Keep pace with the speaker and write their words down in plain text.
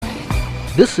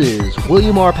This is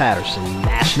William R. Patterson,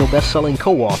 national best-selling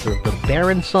co-author of The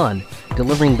Barron Son,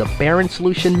 delivering the Barron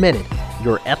Solution Minute,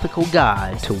 your ethical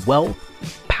guide to wealth,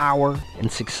 power,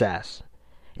 and success.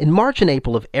 In March and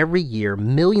April of every year,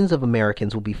 millions of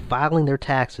Americans will be filing their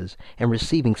taxes and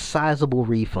receiving sizable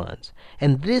refunds.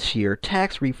 And this year,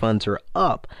 tax refunds are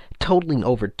up, totaling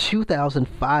over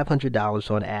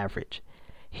 $2,500 on average.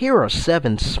 Here are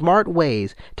 7 smart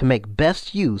ways to make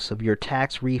best use of your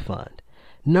tax refund.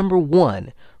 Number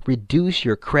 1, reduce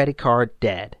your credit card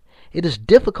debt. It is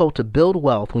difficult to build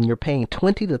wealth when you're paying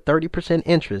 20 to 30%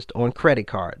 interest on credit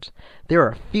cards. There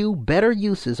are few better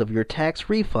uses of your tax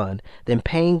refund than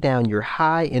paying down your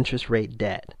high interest rate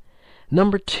debt.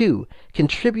 Number 2,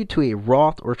 contribute to a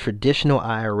Roth or traditional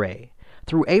IRA.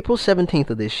 Through April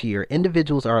 17th of this year,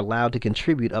 individuals are allowed to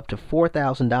contribute up to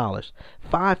 $4,000,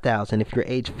 $5,000 if you're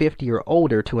age 50 or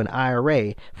older, to an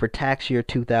IRA for tax year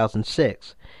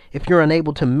 2006. If you're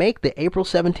unable to make the April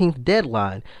 17th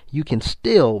deadline, you can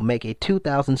still make a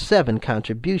 2007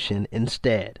 contribution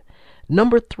instead.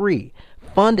 Number 3,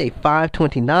 fund a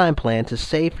 529 plan to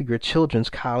save for your children's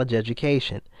college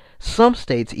education. Some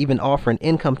states even offer an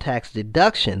income tax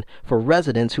deduction for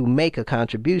residents who make a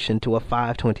contribution to a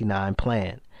 529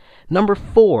 plan. Number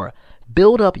 4,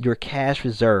 build up your cash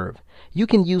reserve. You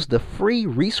can use the free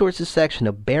resources section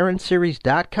of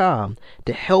BarronSeries.com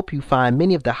to help you find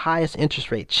many of the highest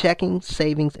interest rate checking,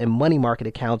 savings, and money market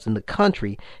accounts in the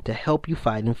country to help you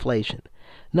fight inflation.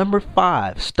 Number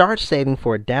 5, start saving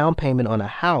for a down payment on a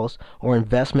house or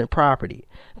investment property.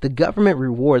 The government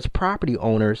rewards property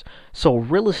owners, so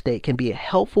real estate can be a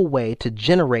helpful way to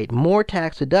generate more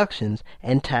tax deductions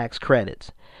and tax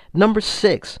credits. Number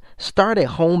 6, start a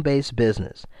home-based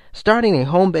business. Starting a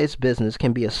home-based business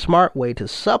can be a smart way to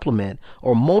supplement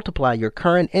or multiply your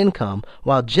current income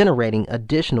while generating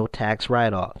additional tax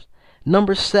write-offs.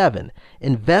 Number 7,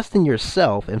 invest in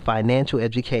yourself and financial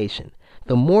education.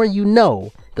 The more you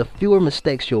know, the fewer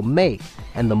mistakes you'll make,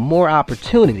 and the more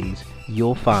opportunities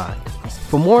you'll find.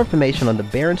 For more information on the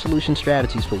Barron Solution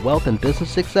strategies for wealth and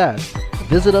business success,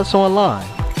 visit us online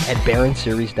at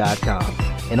BarronSeries.com.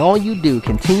 And all you do,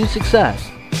 continue success.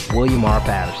 William R.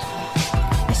 Patterson.